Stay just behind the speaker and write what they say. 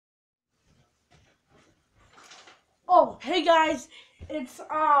Hey guys, it's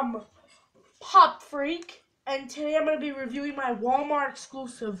Pop Freak, and today I'm gonna be reviewing my Walmart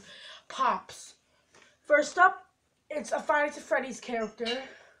exclusive Pops. First up, it's a Five Nights at Freddy's character,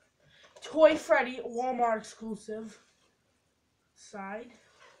 Toy Freddy Walmart exclusive. Side.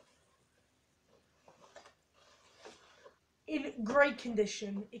 In great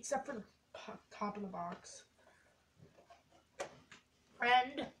condition, except for the top of the box.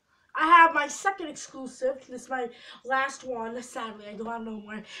 And I have my second exclusive. This is my last one. Sadly, I don't have no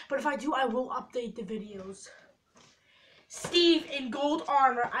more. But if I do, I will update the videos. Steve in gold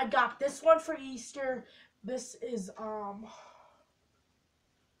armor. I got this one for Easter. This is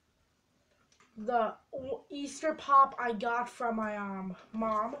the Easter pop I got from my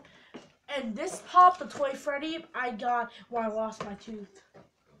mom. And this pop, the Toy Freddy, I got when I lost my tooth.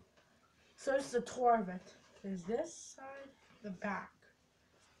 So this is a tour of it. There's this side, the back.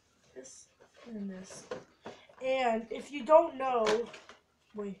 This and this. And if you don't know,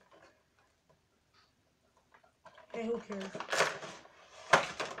 wait. Hey, who cares?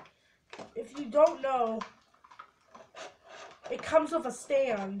 If you don't know, it comes with a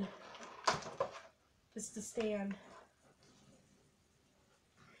stand. This is the stand.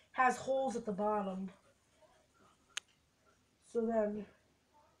 Has holes at the bottom. So then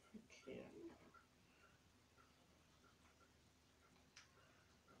you can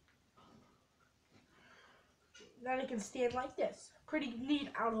it can stand like this. Pretty neat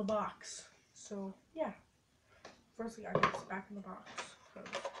out of the box. So yeah. First thing I get this back in the box. So,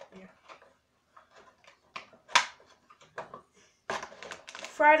 yeah.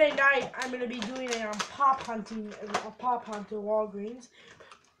 Friday night I'm gonna be doing a pop hunt at Walgreens.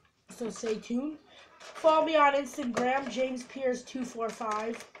 So stay tuned. Follow me on Instagram, James Pierce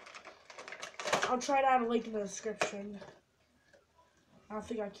 245. I'll try to add a link in the description. I don't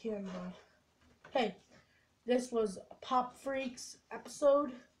think I can, but hey, this was Pop Freaks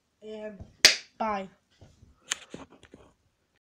episode, and bye.